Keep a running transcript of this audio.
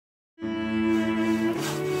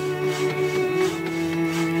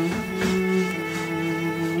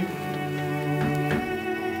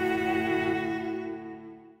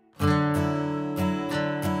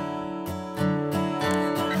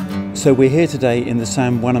So we're here today in the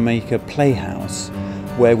Sam Wanamaker Playhouse,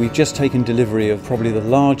 where we've just taken delivery of probably the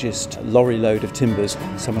largest lorry load of timbers,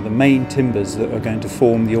 some of the main timbers that are going to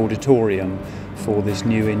form the auditorium for this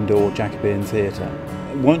new indoor Jacobean theatre.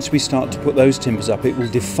 Once we start to put those timbers up, it will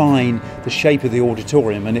define the shape of the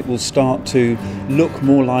auditorium and it will start to look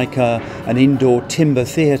more like an indoor timber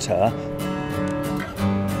theatre.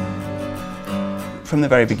 From the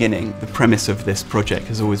very beginning, the premise of this project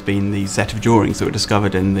has always been the set of drawings that were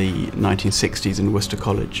discovered in the 1960s in Worcester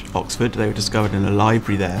College, Oxford. They were discovered in a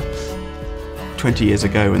library there. 20 years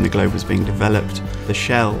ago, when the Globe was being developed, the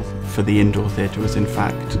shell for the indoor theatre was in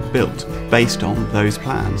fact built based on those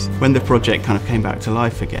plans. When the project kind of came back to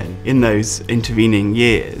life again, in those intervening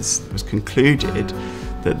years, it was concluded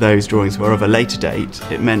that those drawings were of a later date.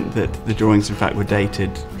 It meant that the drawings in fact were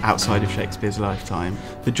dated outside of Shakespeare's lifetime.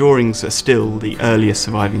 The drawings are still the earliest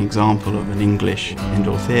surviving example of an English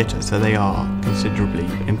indoor theatre, so they are considerably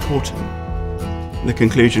important. The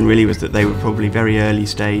conclusion really was that they were probably very early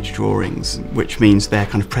stage drawings, which means their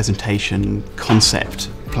kind of presentation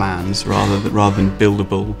concept plans rather than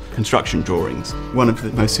buildable construction drawings. One of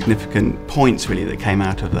the most significant points really that came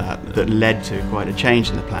out of that led to quite a change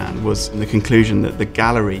in the plan was the conclusion that the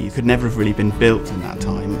gallery could never have really been built in that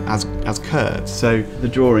time as curved. So the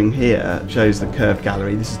drawing here shows the curved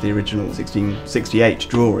gallery. This is the original 1668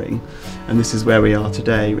 drawing, and this is where we are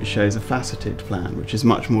today, which shows a faceted plan, which is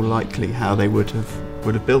much more likely how they would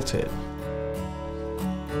have built it.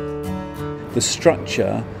 The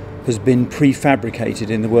structure has been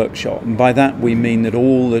prefabricated in the workshop, and by that we mean that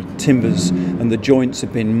all the timbers and the joints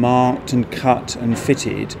have been marked and cut and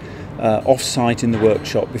fitted off-site in the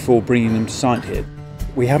workshop before bringing them to site here.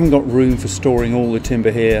 We haven't got room for storing all the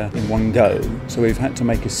timber here in one go, so we've had to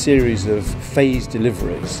make a series of phased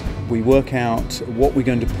deliveries. We work out what we're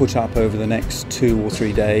going to put up over the next 2 or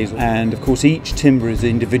 3 days, and of course each timber is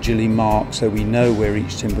individually marked so we know where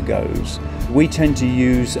each timber goes. We tend to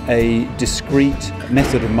use a discrete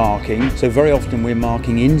method of marking, so very often we're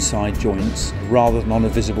marking inside joints rather than on a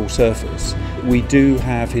visible surface. We do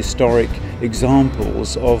have historic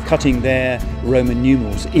examples of cutting their Roman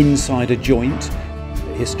numerals inside a joint.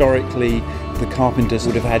 Historically, the carpenters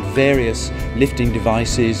would have had various lifting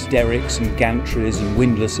devices, derricks and gantries and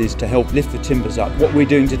windlasses to help lift the timbers up. What we're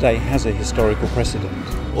doing today has a historical precedent.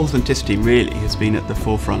 Authenticity really has been at the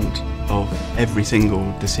forefront of every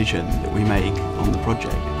single decision that we make on the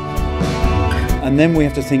project. And then we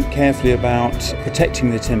have to think carefully about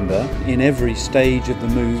protecting the timber in every stage of the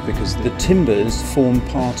move, because the timbers form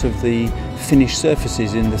part of the finished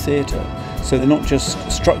surfaces in the theatre. So they're not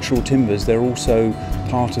just structural timbers, they're also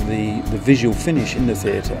part of the visual finish in the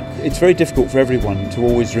theatre. It's very difficult for everyone to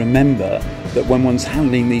always remember that when one's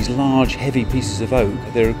handling these large, heavy pieces of oak,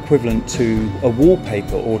 they're equivalent to a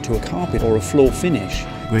wallpaper or to a carpet or a floor finish.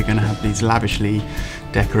 We're going to have these lavishly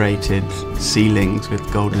decorated ceilings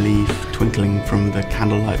with gold leaf twinkling from the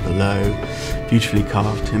candlelight below, beautifully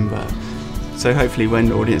carved timber. So hopefully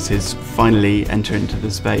when audiences finally enter into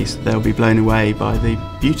the space, they'll be blown away by the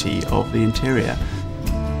beauty of the interior.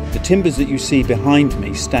 The timbers that you see behind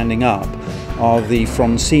me standing up are the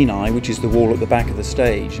frontini, which is the wall at the back of the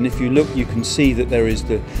stage. And if you look, you can see that there is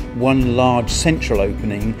the one large central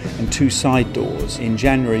opening and 2 side doors. In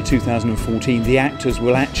January 2014, the actors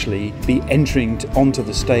will actually be entering onto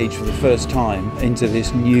the stage for the first time into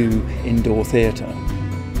this new indoor theatre.